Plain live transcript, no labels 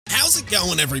How's it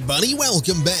going, everybody?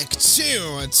 Welcome back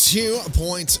to 2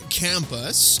 Point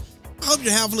Campus. I hope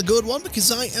you're having a good one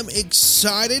because I am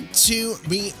excited to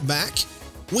be back.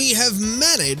 We have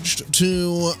managed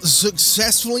to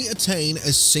successfully attain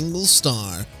a single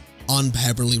star on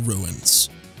Pebberly Ruins.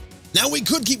 Now, we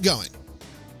could keep going.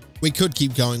 We could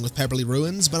keep going with Pebberly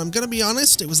Ruins, but I'm going to be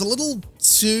honest, it was a little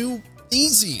too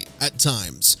easy at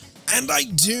times. And I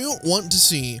do want to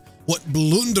see what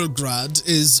Blundergrad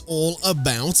is all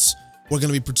about. We're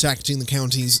going to be protecting the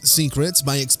county's secrets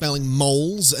by expelling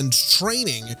moles and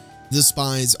training the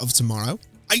spies of tomorrow.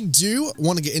 I do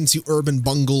want to get into Urban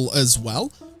Bungle as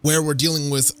well, where we're dealing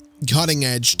with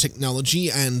cutting-edge technology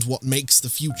and what makes the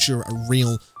future a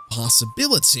real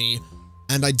possibility.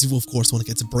 And I do, of course, want to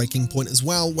get to Breaking Point as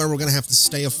well, where we're going to have to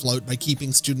stay afloat by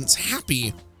keeping students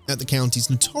happy at the county's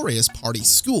notorious party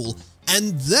school.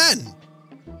 And then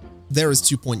there is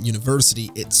 2 Point University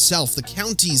itself, the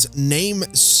county's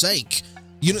namesake.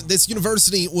 This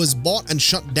university was bought and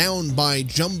shut down by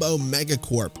Jumbo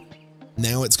Megacorp.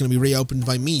 Now it's going to be reopened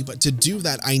by me, but to do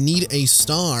that, I need a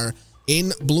star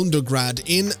in Blundergrad,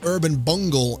 in Urban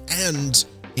Bungle, and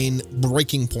in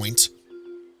Breaking Point.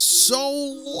 So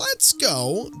let's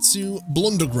go to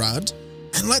Blundergrad,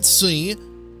 and let's see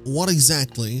what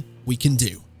exactly we can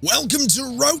do. Welcome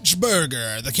to Roach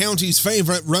Burger, the county's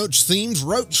favorite roach-themed,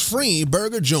 roach-free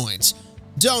burger joint.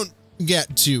 Don't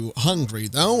get too hungry,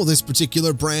 though. This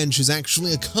particular branch is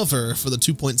actually a cover for the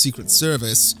 2 Point Secret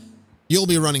Service. You'll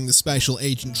be running the Special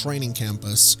Agent Training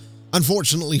Campus.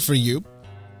 Unfortunately for you,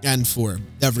 and for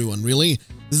everyone really,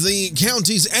 the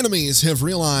county's enemies have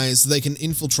realized they can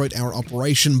infiltrate our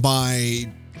operation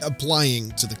by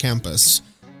applying to the campus.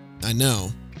 I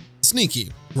know.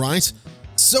 Sneaky, right?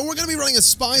 So we're going to be running a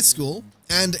spy school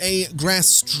and a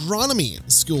gastronomy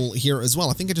school here as well.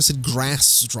 I think I just said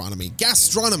gastronomy.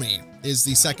 Gastronomy is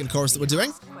the second course that we're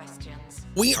doing.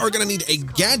 We are going to need a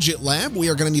gadget lab. We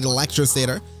are going to need a lecture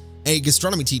theater, a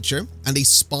gastronomy teacher, and a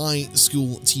spy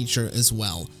school teacher as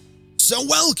well. So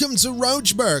welcome to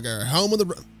Roach Burger, home of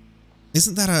the...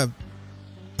 Isn't that a...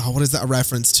 Oh, what is that a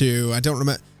reference to? I don't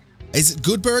remember. Is it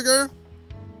Good Burger?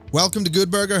 Welcome to Good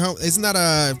Burger. Isn't that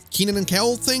a Kenan and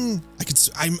Kel thing?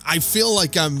 I feel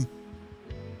like I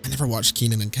never watched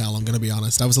Kenan and Kel, I'm gonna be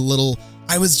honest. I was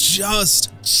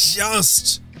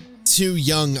just too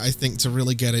young, I think, to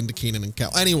really get into Kenan and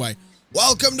Kel. Anyway,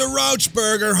 welcome to Roach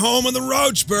Burger, home of the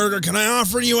Roach Burger. Can I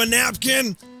offer you a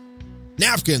napkin?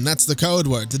 Napkin, that's the code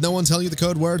word. Did no one tell you the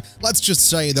code word? Let's just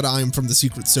say that I'm from the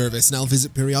Secret Service, and I'll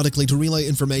visit periodically to relay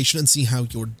information and see how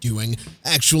you're doing.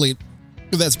 Actually,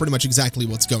 that's pretty much exactly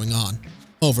what's going on.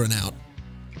 Over and out.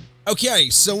 Okay,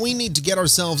 so we need to get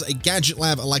ourselves a gadget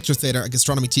lab, a lecture theater, a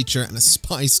gastronomy teacher, and a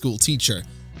spy school teacher.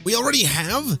 We already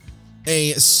have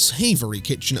a savory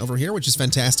kitchen over here, which is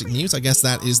fantastic news. I guess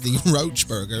that is the Roach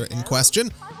Burger in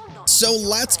question. So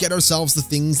let's get ourselves the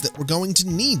things that we're going to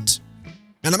need.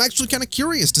 And I'm actually kind of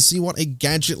curious to see what a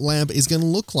gadget lab is going to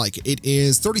look like. It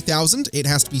is 30,000. It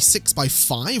has to be 6 by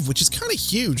 5, which is kind of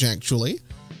huge, actually.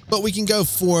 But we can go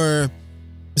for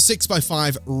 6 by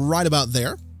 5 right about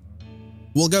there.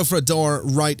 We'll go for a door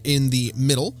right in the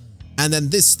middle. And then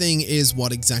this thing is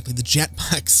what exactly? The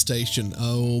jetpack station.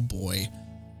 Oh boy.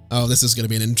 Oh, this is going to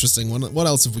be an interesting one. What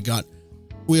else have we got?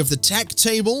 We have the tech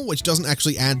table, which doesn't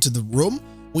actually add to the room.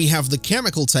 We have the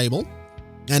chemical table.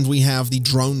 And we have the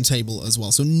drone table as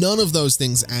well. So none of those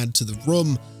things add to the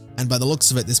room. And by the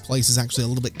looks of it, this place is actually a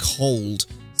little bit cold.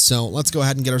 So let's go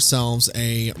ahead and get ourselves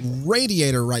a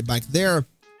radiator right back there.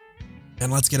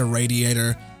 And let's get a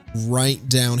radiator right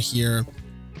down here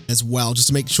as well, just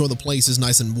to make sure the place is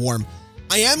nice and warm.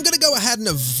 I am going to go ahead and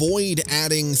avoid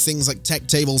adding things like tech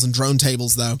tables and drone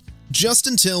tables, though, just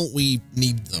until we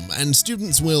need them. And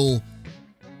students will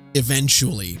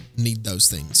eventually need those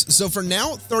things. So for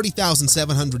now,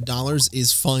 $30,700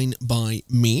 is fine by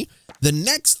me. The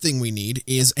next thing we need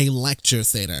is a lecture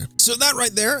theater. So that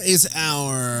right there is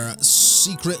our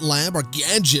secret lab, our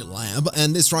gadget lab,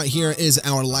 and this right here is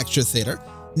our lecture theater.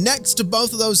 Next to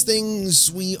both of those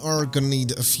things, we are going to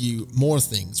need a few more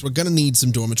things. We're going to need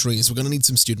some dormitories, we're going to need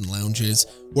some student lounges,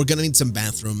 we're going to need some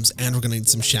bathrooms, and we're going to need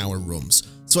some shower rooms.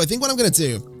 So I think what I'm going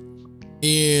to do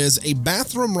is a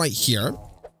bathroom right here,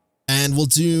 and we'll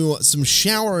do some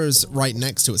showers right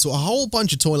next to it. So a whole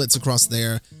bunch of toilets across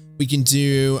there. We can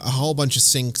do a whole bunch of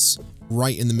sinks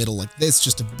right in the middle like this,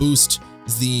 just to boost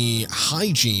the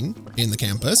hygiene in the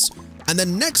campus. And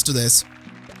then next to this,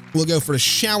 we'll go for a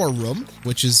shower room,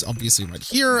 which is obviously right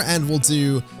here, and we'll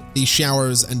do the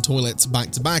showers and toilets back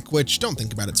to back, which, don't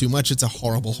think about it too much, it's a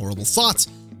horrible, horrible thought,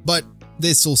 but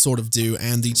this will sort of do,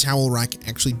 and the towel rack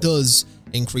actually does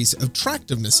increase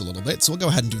attractiveness a little bit, so we'll go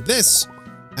ahead and do this.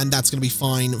 and that's going to be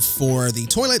fine for the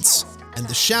toilets and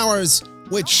the showers,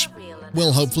 which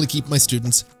will hopefully keep my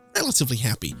students relatively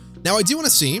happy. Now, I do want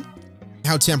to see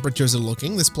how temperatures are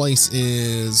looking. This place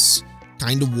is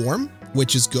kind of warm,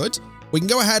 which is good. We can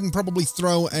go ahead and probably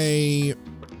throw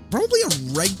probably a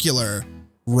regular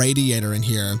radiator in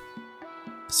here.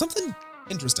 Something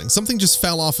interesting. Something just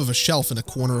fell off of a shelf in a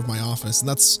corner of my office, and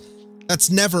that's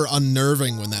never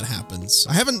unnerving when that happens.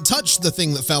 I haven't touched the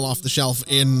thing that fell off the shelf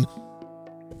in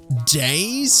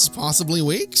days, possibly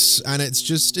weeks, and it's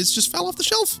just fell off the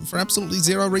shelf for absolutely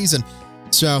zero reason.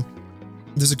 So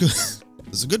there's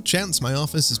a good chance my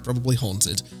office is probably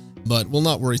haunted, but we'll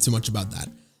not worry too much about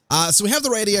that. So we have the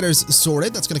radiators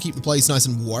sorted. That's going to keep the place nice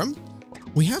and warm.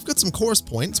 We have got some course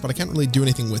points, but I can't really do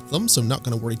anything with them, so I'm not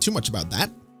going to worry too much about that.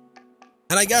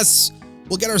 And I guess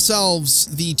we'll get ourselves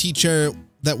the teacher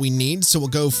that we need. So we'll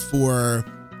go for,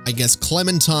 I guess,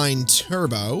 Clementine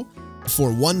Turbo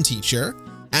for one teacher,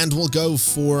 and we'll go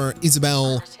for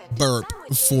Isabel Burp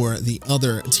for the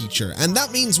other teacher. And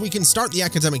that means we can start the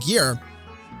academic year,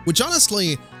 which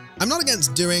honestly, I'm not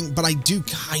against doing, but I do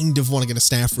kind of want to get a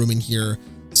staff room in here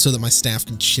so that my staff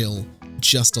can chill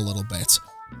just a little bit.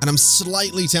 And I'm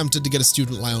slightly tempted to get a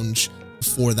student lounge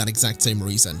for that exact same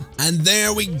reason. And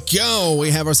there we go. We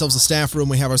have ourselves a staff room.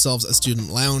 We have ourselves a student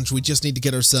lounge. We just need to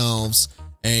get ourselves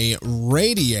a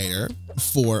radiator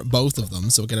for both of them.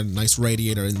 So we'll get a nice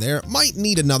radiator in there. Might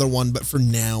need another one, but for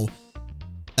now,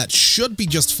 that should be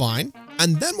just fine.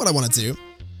 And then what I want to do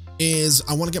is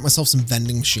I want to get myself some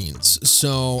vending machines.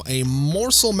 So a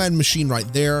morsel med machine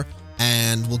right there,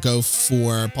 and we'll go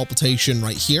for palpitation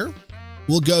right here.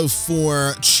 We'll go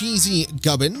for cheesy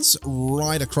gubbins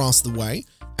right across the way,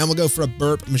 and we'll go for a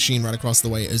burp machine right across the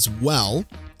way as well.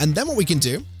 And then what we can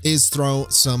do is throw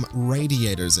some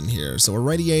radiators in here. So a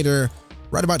radiator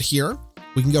right about here.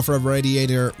 We can go for a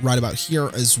radiator right about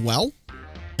here as well.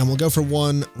 And we'll go for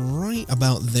one right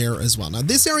about there as well. Now,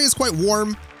 this area is quite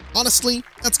warm. Honestly,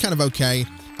 that's kind of okay.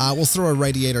 We'll throw a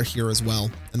radiator here as well,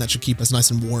 and that should keep us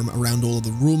nice and warm around all of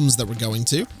the rooms that we're going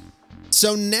to.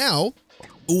 So now,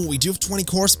 oh, we do have 20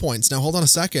 course points. Now, hold on a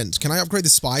second. Can I upgrade the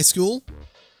spy school?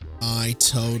 I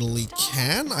totally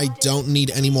can. I don't need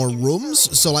any more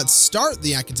rooms. So let's start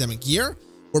the academic year.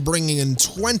 We're bringing in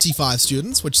 25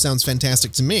 students, which sounds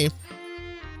fantastic to me.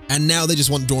 And now they just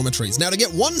want dormitories. Now, to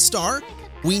get 1 star,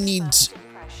 we need,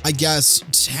 I guess,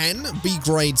 10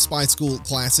 B-grade spy school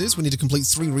classes. We need to complete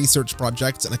 3 research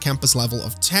projects and a campus level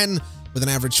of 10 with an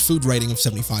average food rating of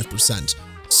 75%.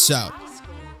 So,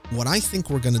 what I think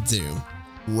we're going to do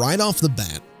right off the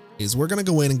bat is we're going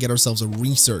to go in and get ourselves a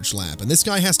research lab. And this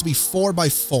guy has to be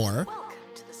 4x4.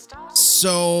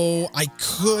 So I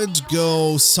could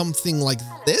go something like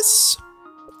this.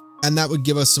 And that would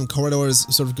give us some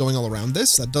corridors sort of going all around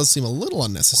this. That does seem a little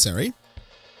unnecessary.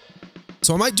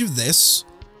 So I might do this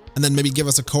and then maybe give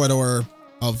us a corridor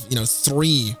of,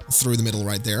 3 through the middle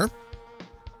right there.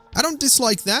 I don't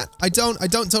dislike that. I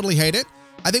don't totally hate it.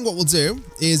 I think what we'll do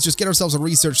is just get ourselves a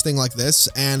research thing like this,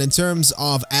 and in terms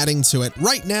of adding to it,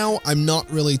 right now, I'm not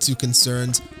really too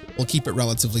concerned. We'll keep it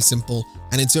relatively simple,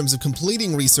 and in terms of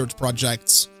completing research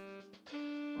projects,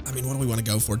 I mean, what do we want to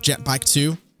go for? Jetpack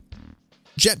 2?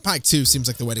 Jetpack 2 seems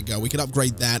like the way to go. We could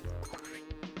upgrade that,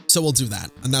 so we'll do that,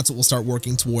 and that's what we'll start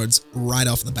working towards right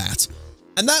off the bat.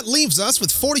 And that leaves us with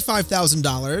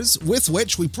 $45,000, with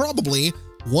which we probably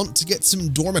want to get some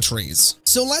dormitories.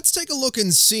 So let's take a look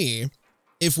and see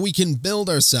if we can build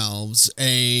ourselves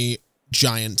a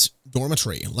giant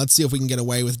dormitory. Let's see if we can get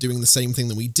away with doing the same thing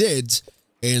that we did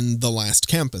in the last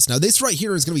campus. Now, this right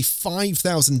here is going to be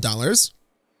 $5,000,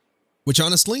 which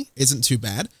honestly isn't too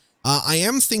bad. I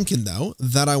am thinking, though,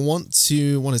 that I want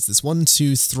to, what is this? 1,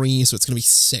 2, 3, so it's going to be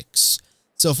 6.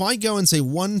 So if I go and say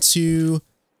 1, 2,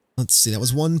 let's see, that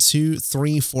was 1, 2,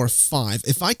 3, 4, 5.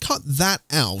 If I cut that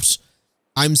out,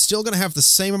 I'm still going to have the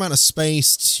same amount of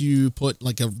space to put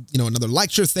like a, another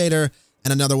lecture theater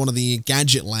and another one of the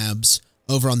gadget labs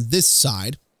over on this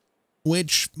side,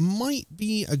 which might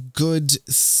be a good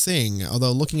thing.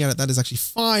 Although looking at it, that is actually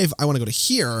 5. I want to go to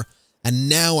here, and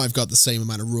now I've got the same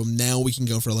amount of room. Now we can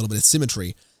go for a little bit of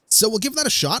symmetry. So we'll give that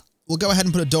a shot. We'll go ahead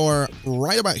and put a door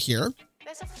right about here.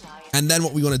 And then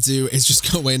what we want to do is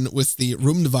just go in with the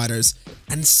room dividers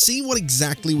and see what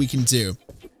exactly we can do.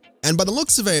 And by the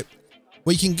looks of it,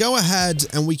 we can go ahead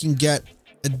and we can get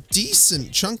a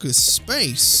decent chunk of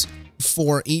space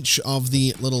for each of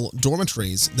the little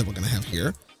dormitories that we're going to have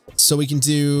here. So we can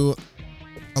do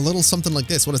a little something like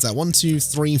this. What is that? 1, 2,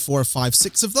 3, 4, 5,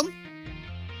 6 of them.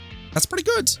 That's pretty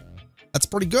good. That's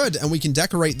pretty good. And we can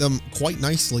decorate them quite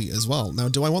nicely as well. Now,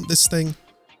 do I want this thing?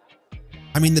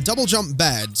 I mean, the double jump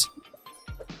bed,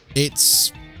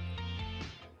 it's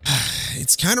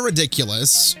It's kind of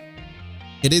ridiculous.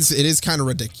 It is kind of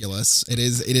ridiculous. It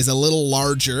is a little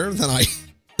larger than I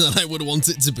would want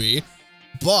it to be,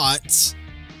 but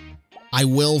I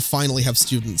will finally have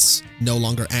students no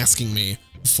longer asking me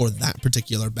for that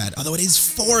particular bed. Although it is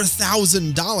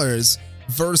 $4,000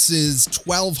 versus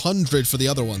 $1,200 for the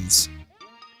other ones.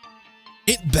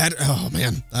 It better. Oh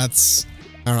man, that's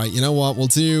all right. You know what? We'll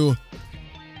do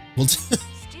 3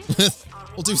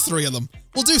 of them.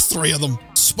 We'll do 3 of them.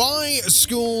 Spy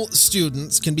school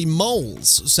students can be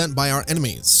moles sent by our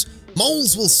enemies.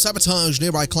 Moles will sabotage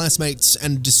nearby classmates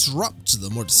and disrupt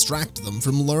them or distract them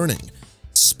from learning.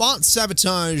 Spot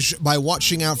sabotage by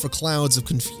watching out for clouds of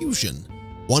confusion.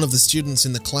 One of the students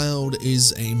in the cloud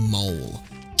is a mole.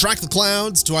 Track the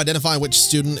clouds to identify which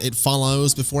student it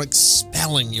follows before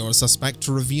expelling your suspect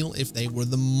to reveal if they were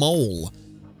the mole.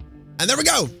 And there we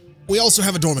go. We also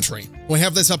have a dormitory. We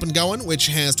have this up and going, which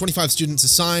has 25 students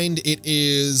assigned. It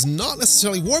is not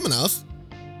necessarily warm enough,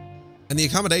 and the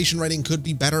accommodation rating could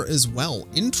be better as well.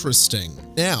 Interesting.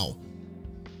 Now,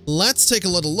 let's take a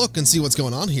little look and see what's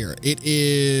going on here. It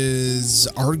is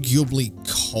arguably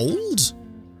cold,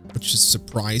 which is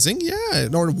surprising. Yeah,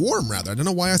 or warm rather. I don't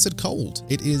know why I said cold.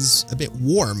 It is a bit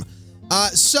warm.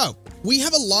 So we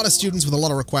have a lot of students with a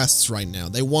lot of requests right now.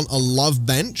 They want a love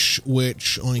bench,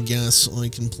 which I guess I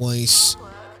can place,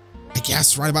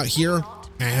 right about here,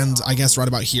 and I guess right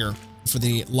about here for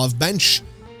the love bench.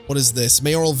 What is this?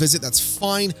 Mayoral visit, that's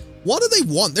fine. What do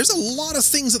they want? There's a lot of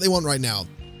things that they want right now.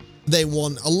 They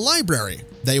want a library.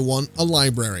 They want a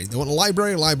library. They want a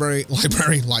library, library,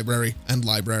 and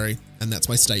library. And that's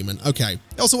my statement. Okay.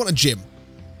 They also want a gym.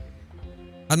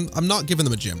 I'm not giving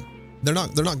them a gym. They're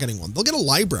not getting one. They'll get a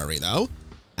library though.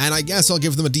 And I guess I'll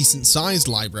give them a decent sized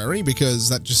library because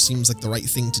that just seems like the right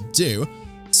thing to do.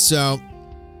 So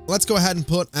let's go ahead and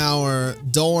put our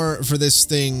door for this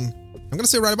thing. I'm going to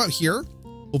say right about here.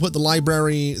 We'll put the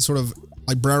library, sort of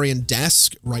librarian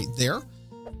desk right there.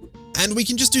 And we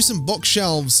can just do some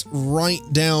bookshelves right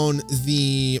down at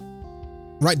the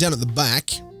back.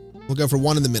 We'll go for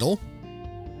one in the middle.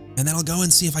 And then I'll go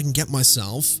and see if I can get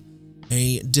myself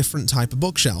a different type of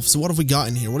bookshelf. So what have we got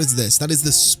in here? What is this? That is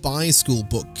the spy school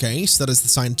bookcase. That is the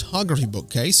scientography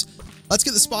bookcase. Let's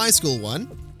get the spy school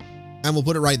one. And we'll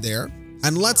put it right there.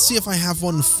 And let's see if I have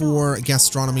one for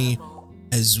gastronomy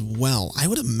as well. I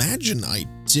would imagine I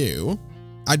do.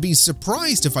 I'd be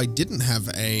surprised if I didn't have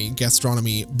a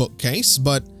gastronomy bookcase,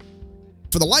 but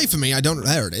for the life of me, I don't.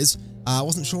 There it is. I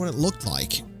wasn't sure what it looked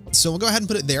like. So we'll go ahead and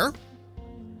put it there.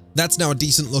 That's now a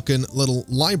decent looking little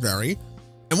library.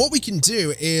 And what we can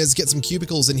do is get some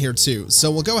cubicles in here too.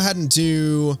 So we'll go ahead and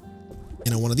do,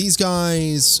 one of these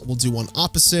guys. We'll do one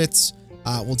opposite.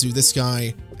 We'll do this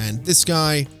guy and this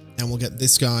guy, and we'll get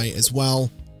this guy as well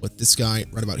with this guy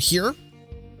right about here.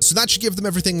 So that should give them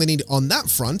everything they need on that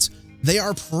front. They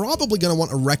are probably going to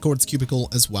want a records cubicle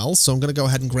as well. So I'm going to go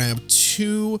ahead and grab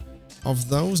 2 of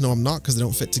those. No, I'm not, because they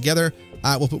don't fit together.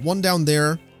 We'll put one down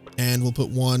there, and we'll put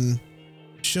one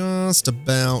just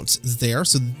about there.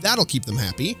 So that'll keep them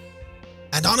happy.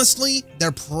 And honestly,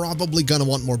 they're probably going to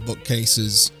want more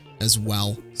bookcases as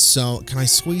well. So can I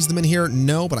squeeze them in here?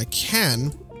 No, but I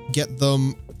can get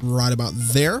them right about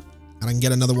there. And I can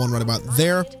get another one right about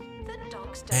there.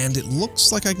 And it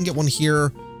looks like I can get one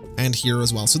here and here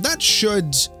as well. So that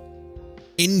should,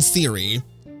 in theory,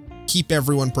 keep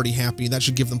everyone pretty happy. That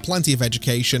should give them plenty of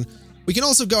education. We can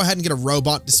also go ahead and get a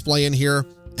robot display in here,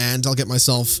 and I'll get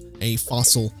myself a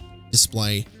fossil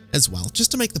display as well,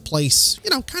 just to make the place,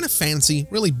 kind of fancy,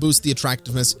 really boost the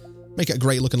attractiveness, make it a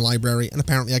great looking library. And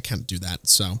apparently I can't do that,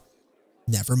 so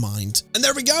never mind. And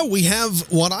there we go. We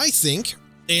have what I think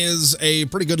is a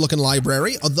pretty good looking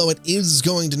library, although it is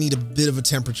going to need a bit of a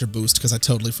temperature boost because I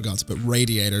totally forgot to put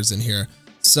radiators in here.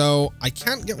 So I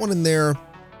can't get one in there.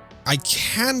 I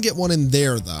can get one in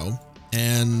there though,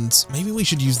 and maybe we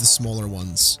should use the smaller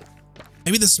ones.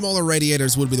 Maybe the smaller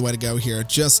radiators would be the way to go here,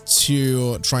 just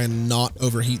to try and not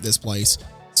overheat this place.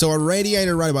 So a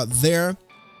radiator right about there,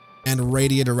 and a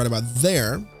radiator right about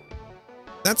there.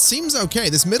 That seems okay.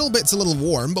 This middle bit's a little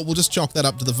warm, but we'll just chalk that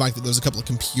up to the fact that there's a couple of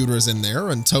computers in there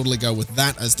and totally go with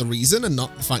that as the reason, and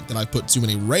not the fact that I put too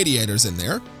many radiators in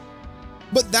there.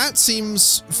 But that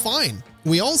seems fine.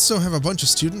 We also have a bunch of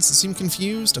students that seem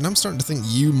confused, and I'm starting to think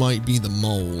you might be the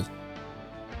mole.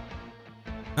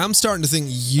 I'm starting to think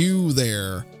you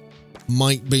there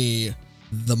might be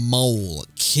the mole,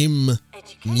 Kim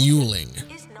Newling.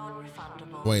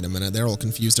 Wait a minute, they're all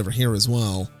confused over here as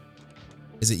well.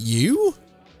 Is it you?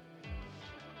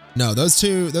 No, those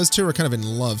two are kind of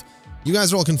in love. You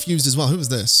guys are all confused as well. Who is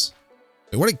this?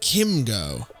 Wait, where did Kim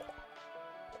go?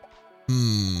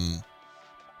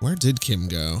 Where did Kim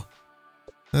go?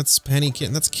 That's Penny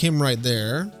Kitten. That's Kim right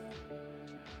there.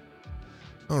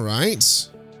 All right.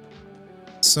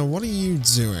 So what are you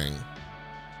doing?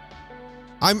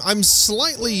 I'm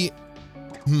slightly...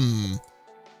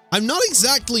 I'm not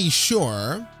exactly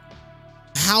sure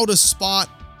how to spot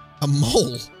a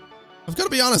mole. I've got to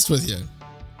be honest with you.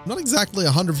 I'm not exactly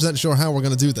 100% sure how we're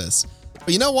going to do this. But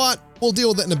you know what? We'll deal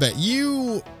with it in a bit.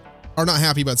 You are not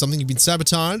happy about something. You've been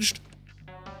sabotaged,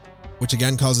 which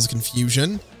again causes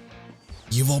confusion.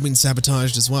 You've all been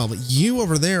sabotaged as well, but you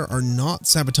over there are not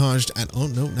sabotaged at all. Oh,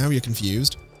 no, now you're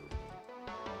confused.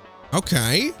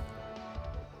 Okay.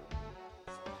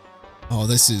 Oh,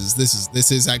 this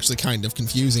is actually kind of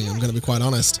confusing. I'm going to be quite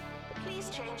honest.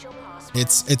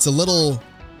 It's a little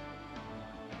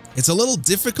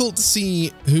difficult to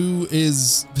see who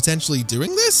is potentially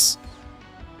doing this.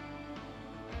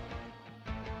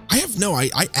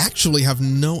 I actually have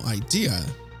no idea.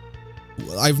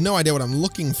 I have no idea what I'm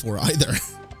looking for either.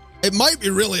 It might be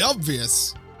really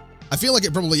obvious. I feel like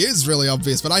it probably is really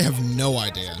obvious, but I have no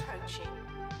idea.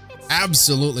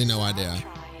 Absolutely no idea.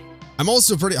 I'm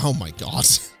also pretty... Oh my god.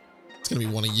 It's gonna be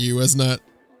one of you, isn't it?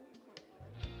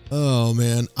 Oh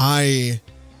man, I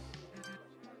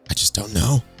just don't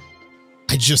know.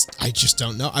 I just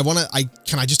don't know.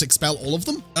 Can I just expel all of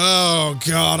them? Oh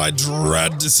god, I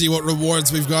dread to see what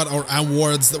rewards we've got, or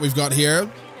awards that we've got here.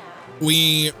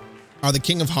 We are the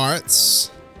King of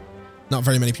Hearts. Not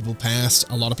very many people passed.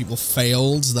 A lot of people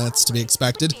failed. That's to be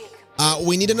expected.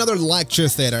 We need another lecture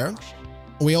theater.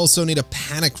 We also need a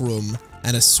panic room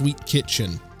and a sweet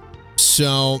kitchen.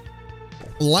 So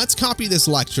let's copy this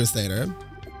lecture theater,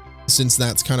 since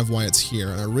that's kind of why it's here.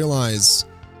 And I realize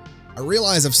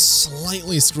I've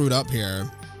slightly screwed up here.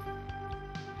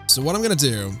 So what I'm going to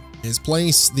do is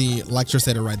place the lecture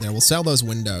theater right there. We'll sell those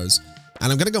windows.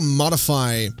 And I'm going to go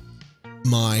modify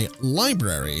my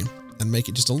library and make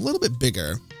it just a little bit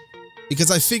bigger. Because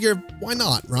I figure, why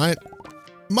not, right?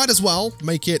 Might as well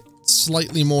make it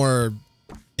slightly more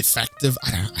effective.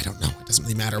 I don't know. It doesn't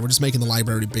really matter. We're just making the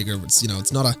library bigger. It's, you know,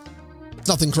 it's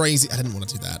nothing crazy. I didn't want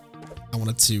to do that. I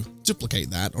wanted to duplicate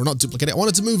that, or not duplicate it. I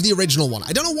wanted to move the original one.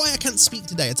 I don't know why I can't speak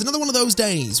today. It's another one of those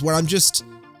days where I'm just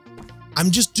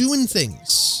doing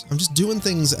things. I'm just doing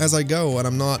things as I go, and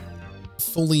I'm not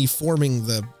fully forming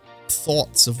the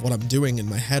thoughts of what I'm doing in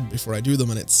my head before I do them,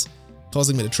 and it's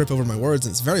causing me to trip over my words,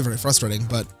 and it's very, very frustrating,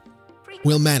 but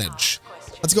we'll manage.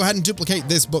 Let's go ahead and duplicate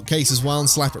this bookcase as well and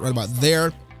slap it right about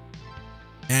there.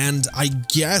 And I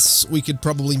guess we could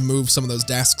probably move some of those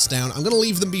desks down. I'm going to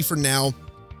leave them be for now,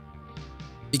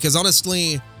 because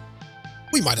honestly,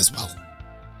 we might as well.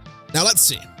 Now let's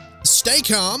see. Stay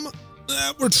calm.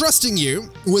 We're trusting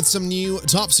you with some new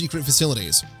top secret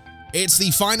facilities. It's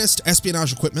the finest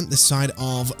espionage equipment this side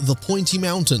of the Pointy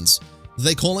Mountains.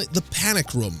 They call it the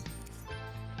Panic Room.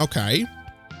 Okay.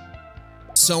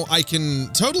 So I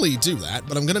can totally do that,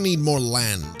 but I'm going to need more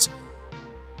land.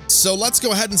 So let's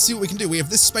go ahead and see what we can do. We have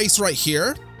this space right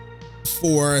here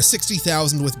for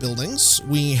 60,000 with buildings. Do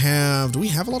we have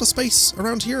a lot of space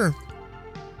around here?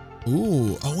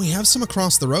 Ooh, oh, we have some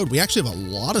across the road. We actually have a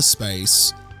lot of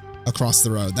space across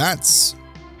the road. That's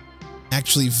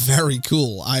actually very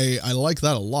cool. I like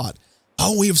that a lot.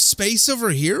 Oh, we have space over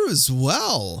here as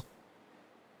well.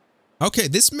 Okay,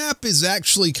 this map is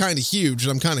actually kind of huge,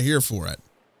 and I'm kind of here for it.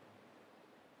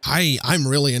 I'm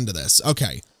really into this.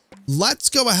 Okay. Let's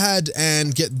go ahead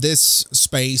and get this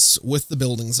space with the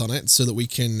buildings on it so that we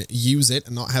can use it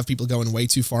and not have people going way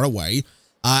too far away.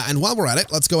 And while we're at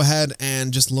it, let's go ahead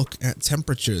and just look at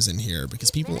temperatures in here,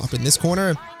 because people up in this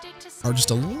corner are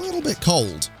just a little bit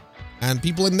cold, and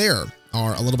people in there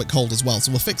are a little bit cold as well.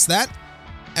 So we'll fix that.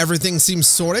 Everything seems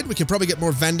sorted. We could probably get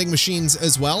more vending machines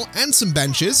as well, and some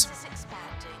benches.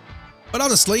 But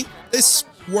honestly, this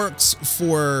works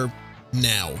for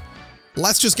now.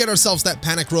 Let's just get ourselves that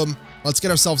panic room. Let's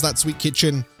get ourselves that sweet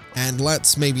kitchen, and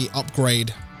let's maybe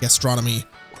upgrade gastronomy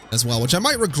as well, which I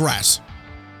might regret.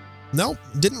 No,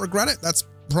 didn't regret it. That's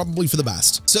probably for the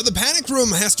best. So the panic room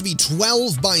has to be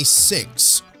 12 by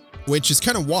 6, which is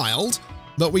kind of wild,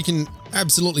 but we can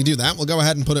absolutely do that. We'll go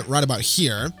ahead and put it right about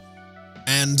here.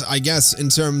 And I guess in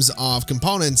terms of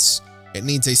components, it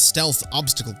needs a stealth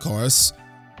obstacle course,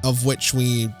 of which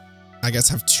we, I guess,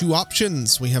 have two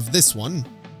options. We have this one,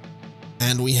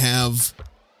 and we have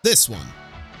this one.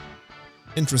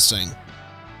 Interesting.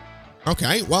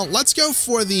 Okay, well, let's go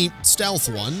for the stealth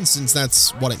one, since that's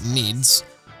what it needs.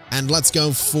 And let's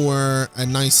go for a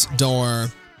nice door.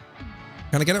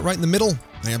 Can I get it right in the middle?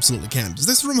 I absolutely can. Does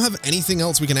this room have anything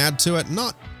else we can add to it?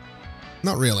 Not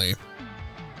really.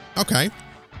 Okay.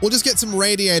 We'll just get some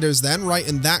radiators then, right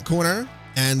in that corner,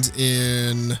 and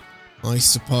in I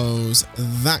suppose,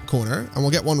 that corner. And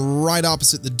we'll get one right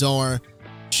opposite the door,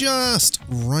 just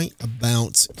right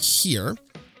about here.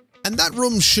 And that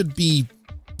room should be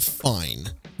fine.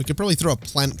 We could probably throw a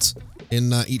plant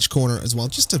in each corner as well,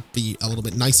 just to be a little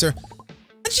bit nicer.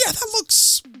 And yeah, that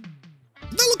looks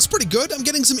pretty good. I'm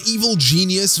getting some evil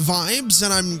genius vibes,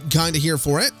 and I'm kind of here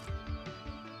for it.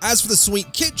 As for the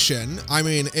sweet kitchen, I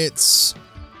mean, it's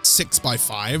 6 by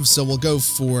 5, so we'll go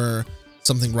for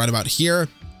something right about here.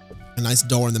 A nice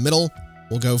door in the middle.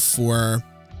 We'll go for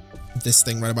this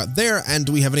thing right about there. And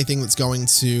do we have anything that's going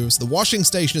to... So the washing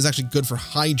station is actually good for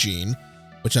hygiene,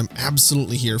 which I'm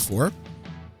absolutely here for.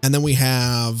 And then we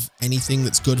have anything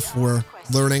that's good for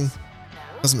learning.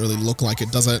 Doesn't really look like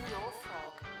it, does it?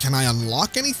 Can I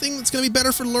unlock anything that's going to be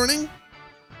better for learning?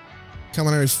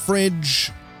 Culinary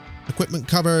fridge, equipment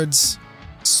cupboards,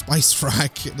 spice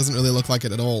rack. It doesn't really look like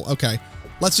it at all. Okay,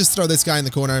 let's just throw this guy in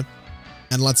the corner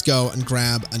and let's go and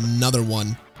grab another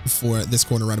one for this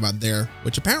corner right about there,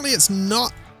 which apparently it's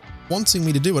not wanting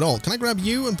me to do at all. Can I grab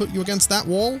you and put you against that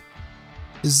wall?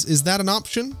 Is that an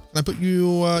option? Can I put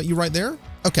you right there?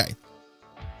 Okay,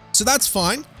 so that's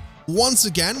fine. Once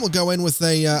again, we'll go in with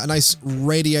a nice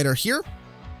radiator here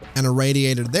and a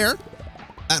radiator there.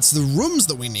 That's the rooms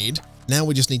that we need. Now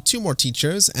we just need 2 more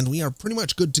teachers and we are pretty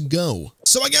much good to go.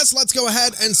 So I guess let's go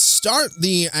ahead and start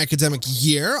the academic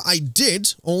year. I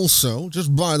did also,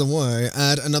 just by the way,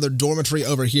 add another dormitory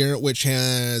over here, which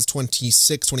has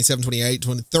 26, 27, 28,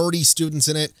 30 students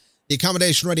in it. The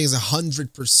accommodation rating is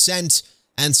 100%,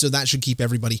 and so that should keep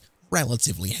everybody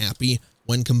relatively happy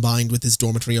when combined with this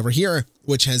dormitory over here,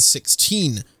 which has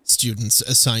 16 students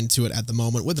assigned to it at the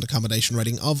moment with an accommodation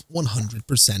rating of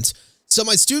 100%. So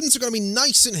my students are going to be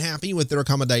nice and happy with their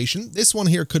accommodation. This one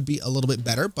here could be a little bit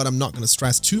better, but I'm not going to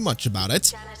stress too much about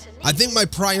it. I think my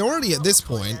priority at this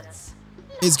point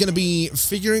is going to be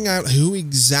figuring out who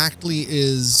exactly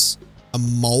is a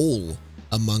mole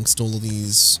amongst all of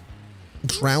these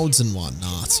crowds and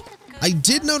whatnot. I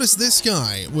did notice this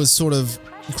guy was sort of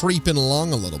creeping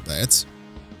along a little bit.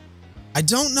 I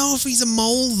don't know if he's a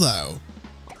mole though.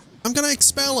 I'm gonna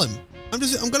expel him.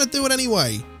 I'm gonna do it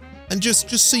anyway, and just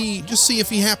see if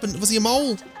he happened. Was he a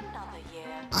mole?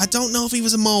 I don't know if he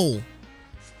was a mole.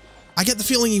 I get the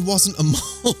feeling he wasn't a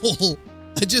mole.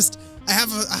 I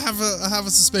have a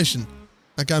suspicion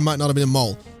that guy might not have been a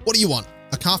mole. What do you want?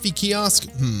 A coffee kiosk?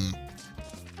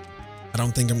 I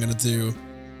don't think I'm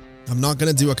not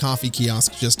gonna do a coffee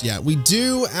kiosk just yet. We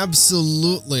do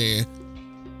absolutely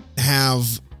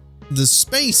have the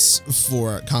space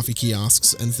for coffee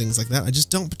kiosks and things like that. I just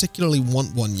don't particularly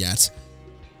want one yet.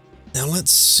 Now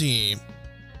let's see.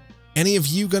 Any of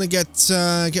you gonna get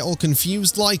all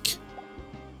confused like?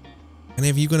 Any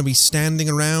of you gonna be standing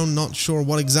around not sure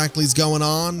what exactly is going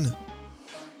on?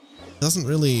 Doesn't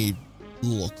really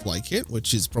look like it,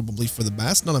 which is probably for the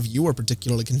best. None of you are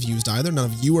particularly confused either.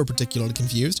 None of you are particularly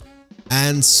confused.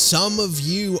 And some of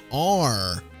you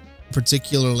are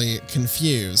particularly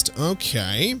confused.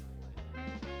 Okay.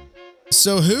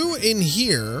 So who in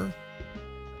here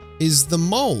is the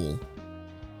mole?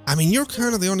 I mean, you're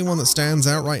kind of the only one that stands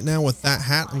out right now with that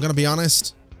hat. I'm gonna be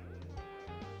honest.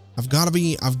 I've gotta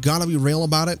be real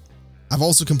about it. I've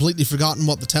also completely forgotten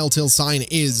what the telltale sign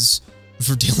is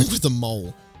for dealing with a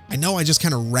mole. I know I just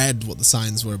kind of read what the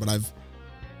signs were, but I've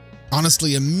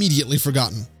honestly immediately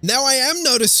forgotten. Now I am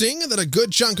noticing that a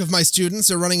good chunk of my students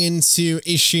are running into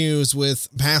issues with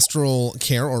pastoral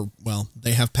care, or, well,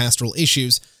 they have pastoral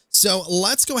issues. So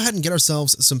let's go ahead and get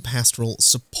ourselves some pastoral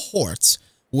support,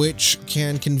 which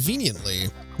can conveniently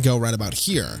go right about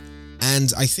here.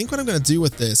 And I think what I'm going to do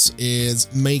with this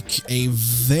is make a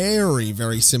very,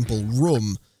 very simple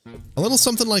room. A little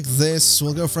something like this.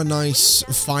 We'll go for a nice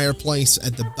fireplace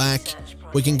at the back.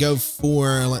 We can go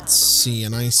for, let's see, a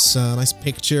nice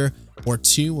picture or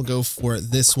 2. We'll go for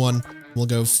this one. We'll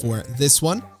go for this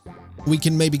one. We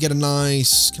can maybe get a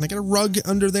nice... Can I get a rug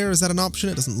under there? Is that an option?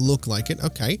 It doesn't look like it.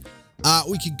 Okay.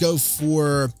 We could go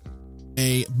for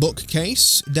a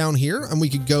bookcase down here, and we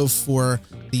could go for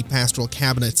the pastoral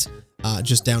cabinet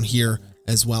just down here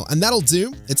as well. And that'll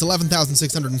do. It's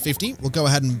 11,650. We'll go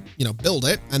ahead and, build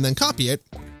it and then copy it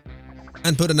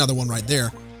and put another one right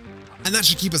there. And that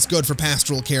should keep us good for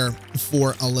pastoral care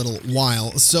for a little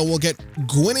while. So we'll get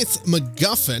Gwyneth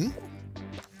McGuffin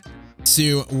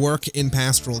to work in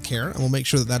pastoral care, and we'll make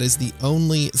sure that that is the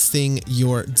only thing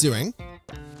you're doing.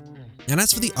 And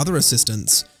as for the other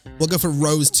assistants, we'll go for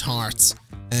Rose Tart,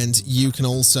 and you can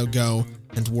also go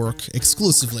and work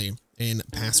exclusively in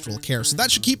pastoral care. So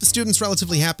that should keep the students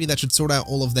relatively happy. That should sort out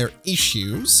all of their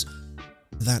issues.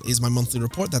 That is my monthly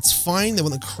report. That's fine. They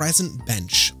want the crescent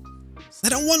bench. They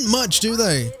don't want much, do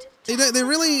they? They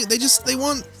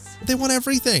want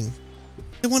everything.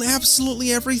 They want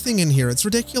absolutely everything in here. It's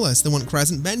ridiculous. They want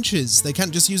crescent benches. They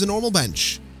can't just use a normal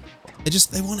bench.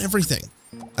 They want everything.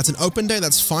 That's an open day.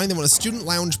 That's fine. They want a student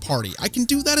lounge party. I can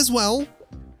do that as well.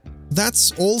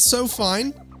 That's also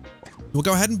fine. We'll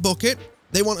go ahead and book it.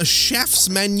 They want a chef's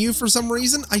menu for some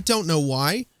reason. I don't know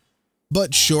why,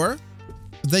 but sure.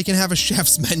 They can have a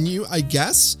chef's menu, I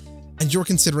guess. And you're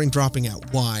considering dropping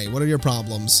out. Why? What are your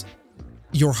problems?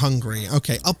 You're hungry.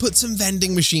 Okay, I'll put some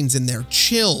vending machines in there.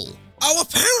 Chill. Oh,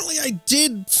 apparently I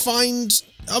did find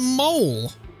a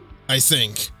mole, I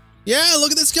think. Yeah,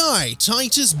 look at this guy.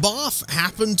 Titus Boff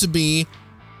happened to be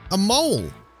a mole.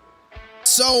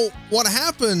 So what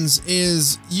happens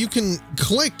is you can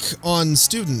click on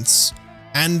students,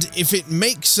 and if it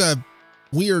makes a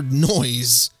weird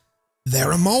noise,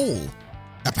 they're a mole,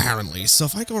 apparently. So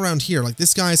if I go around here, like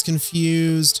this guy's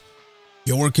confused,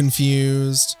 you're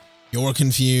confused, you're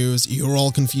confused, you're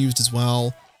all confused as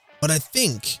well. But I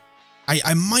think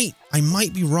I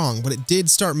might be wrong, but it did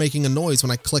start making a noise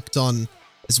when I clicked on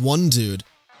this one dude.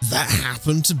 That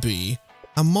happened to be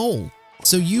a mole.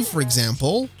 So you, for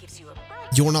example,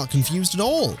 you're not confused at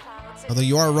all. Although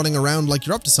you are running around like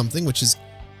you're up to something, which is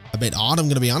a bit odd, I'm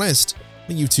gonna be honest.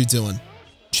 What are you two doing?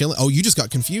 Chilling? Oh, you just got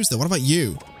confused though. What about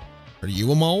you? Are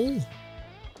you a mole?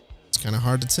 It's kind of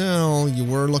hard to tell. You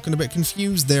were looking a bit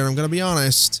confused there, I'm gonna be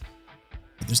honest.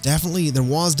 But there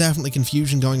was definitely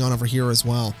confusion going on over here as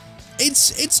well.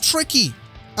 It's tricky.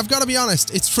 I've got to be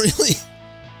honest. It's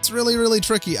really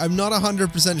tricky. I'm not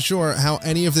 100% sure how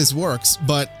any of this works,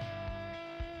 but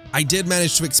I did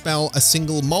manage to expel a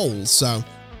single mole, so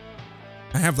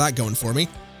I have that going for me.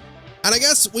 And I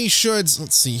guess we should,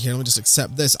 let's see here, let me just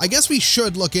accept this. I guess we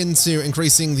should look into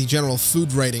increasing the general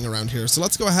food rating around here. So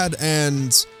let's go ahead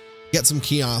and get some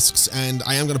kiosks, and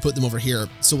I am going to put them over here.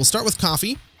 So we'll start with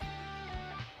coffee.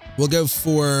 We'll go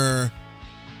for,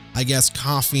 I guess,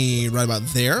 coffee right about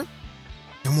there.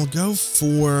 And we'll go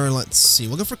for, let's see,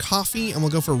 we'll go for coffee and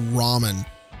we'll go for ramen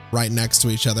right next to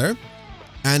each other.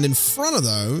 And in front of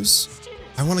those,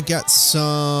 I want to get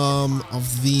some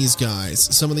of these guys,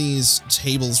 some of these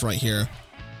tables right here,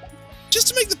 just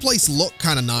to make the place look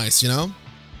kind of nice, you know?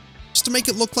 Just to make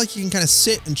it look like you can kind of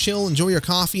sit and chill, enjoy your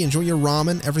coffee, enjoy your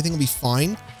ramen, everything will be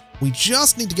fine. We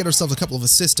just need to get ourselves a couple of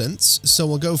assistants, so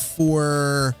we'll go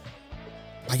for,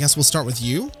 I guess we'll start with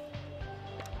you.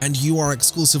 And you are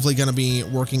exclusively going to be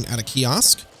working at a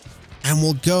kiosk. And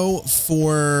we'll go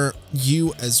for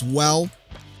you as well.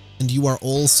 And you are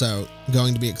also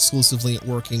going to be exclusively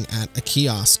working at a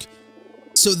kiosk.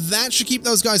 So that should keep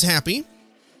those guys happy.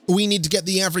 We need to get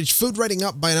the average food rating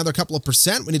up by another couple of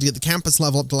 %. We need to get the campus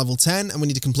level up to level 10. And we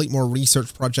need to complete more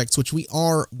research projects, which we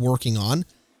are working on.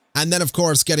 And then, of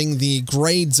course, getting the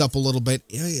grades up a little bit.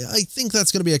 I think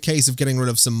that's going to be a case of getting rid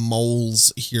of some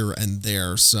moles here and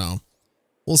there. So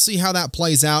we'll see how that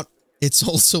plays out. It's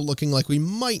also looking like we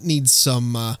might need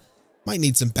some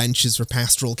benches for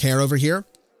pastoral care over here.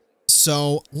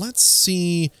 So let's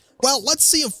see. Well, let's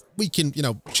see if we can, you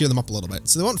know, cheer them up a little bit.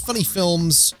 So they want funny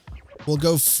films. We'll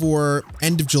go for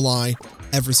end of July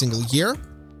every single year.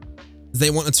 They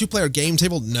want a 2-player game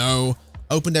table. No.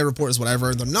 Open day report is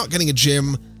whatever. They're not getting a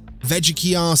gym. Veggie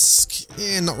kiosk.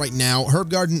 Not right now. Herb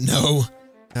garden. No.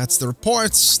 That's the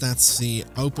reports. That's the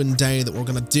open day that we're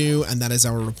going to do. And that is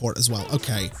our report as well.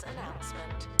 Okay.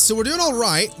 So we're doing all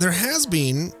right. There has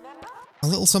been a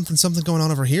little something going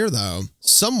on over here, though.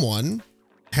 Someone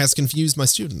has confused my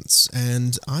students,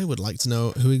 and I would like to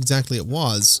know who exactly it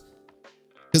was.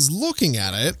 Because looking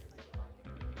at it,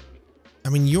 I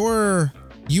mean, you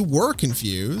were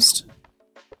confused.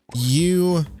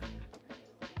 Your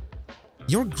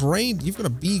grade, you've got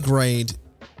a B grade.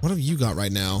 What have you got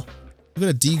right now? You've got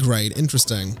a D grade.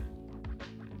 Interesting.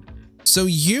 So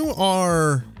you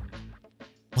are,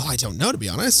 well, I don't know, to be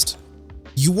honest.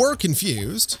 You were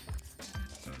confused.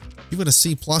 You've got a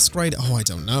C+ grade. Oh, I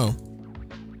don't know.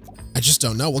 I just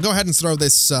don't know. We'll go ahead and throw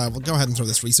this.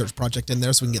 This research project in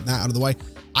there so we can get that out of the way.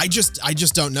 I just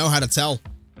don't know how to tell.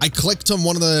 I clicked on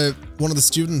one of the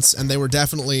students and they were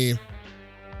definitely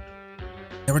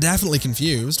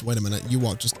confused. Wait a minute. You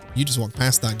just walked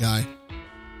past that guy.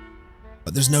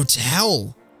 But there's no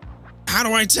tell. How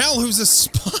do I tell who's a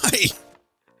spy?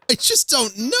 I just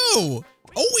don't know.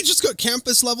 Oh, we just got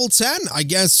campus level 10. I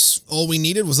guess all we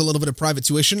needed was a little bit of private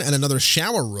tuition and another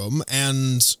shower room.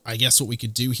 And I guess what we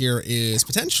could do here is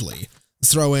potentially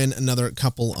throw in another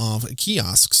couple of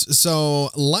kiosks. So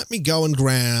let me go and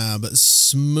grab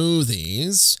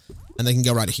smoothies and they can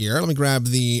go right here. Let me grab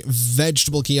the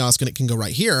vegetable kiosk and it can go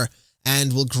right here.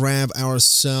 And we'll grab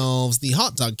ourselves the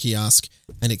hot dog kiosk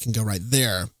and it can go right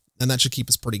there. And that should keep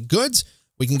us pretty good.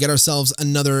 We can get ourselves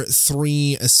another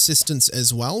 3 assistants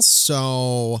as well.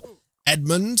 So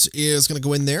Edmund is going to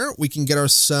go in there. We can get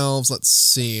ourselves, let's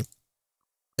see.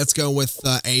 Let's go with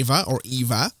Ava or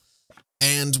Eva.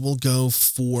 And we'll go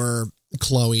for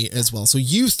Chloe as well. So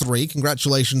you 3,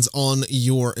 congratulations on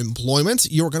your employment.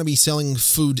 You're going to be selling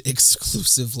food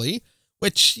exclusively,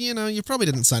 which, you know, you probably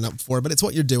didn't sign up for, but it's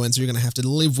what you're doing, so you're going to have to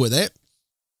live with it.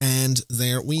 And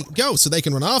there we go. So they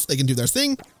can run off, they can do their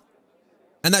thing,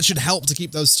 and that should help to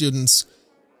keep those students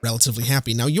relatively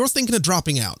happy. Now, you're thinking of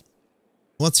dropping out.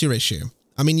 What's your issue?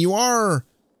 I mean, you are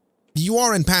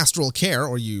in pastoral care,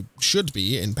 or you should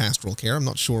be in pastoral care. I'm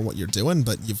not sure what you're doing,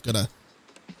 but you've got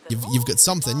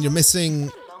something. You're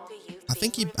missing. I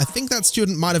think that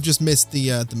student might have just missed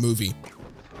the movie.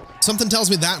 Something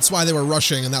tells me that's why they were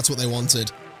rushing, and that's what they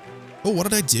wanted. Oh, what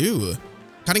did I do?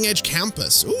 Cutting edge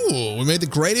campus. Ooh, we made the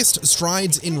greatest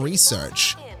strides in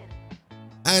research.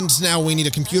 And now we need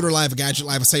a computer lab, a gadget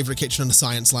lab, a savory kitchen, and a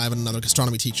science lab, and another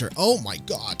gastronomy teacher. Oh my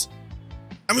god.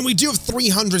 I mean, we do have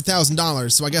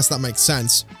 $300,000, so I guess that makes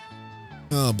sense.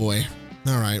 Oh boy.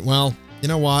 All right, well, you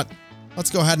know what? Let's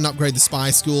go ahead and upgrade the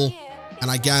spy school, and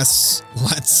I guess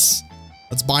let's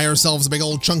buy ourselves a big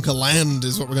old chunk of land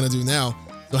is what we're gonna do now.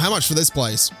 So how much for this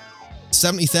place?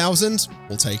 70,000?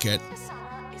 We'll take it.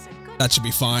 That should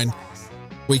be fine.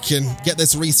 We can get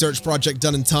this research project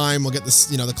done in time. We'll get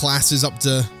this, you know, the classes up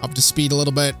to speed a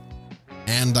little bit.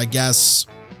 And I guess,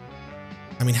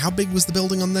 I mean, how big was the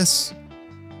building on this?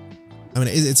 I mean,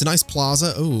 it's a nice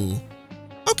plaza. Ooh.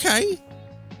 Okay.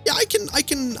 Yeah,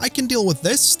 I can deal with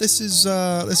this. This is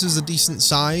a decent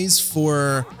size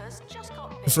for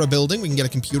a building. We can get a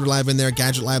computer lab in there,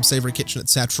 gadget lab, savory kitchen,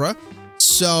 etc.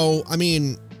 So, I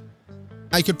mean,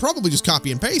 I could probably just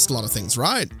copy and paste a lot of things,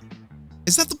 right?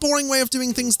 Is that the boring way of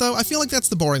doing things, though? I feel like that's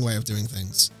the boring way of doing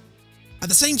things. At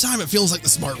the same time, it feels like the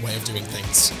smart way of doing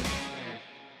things.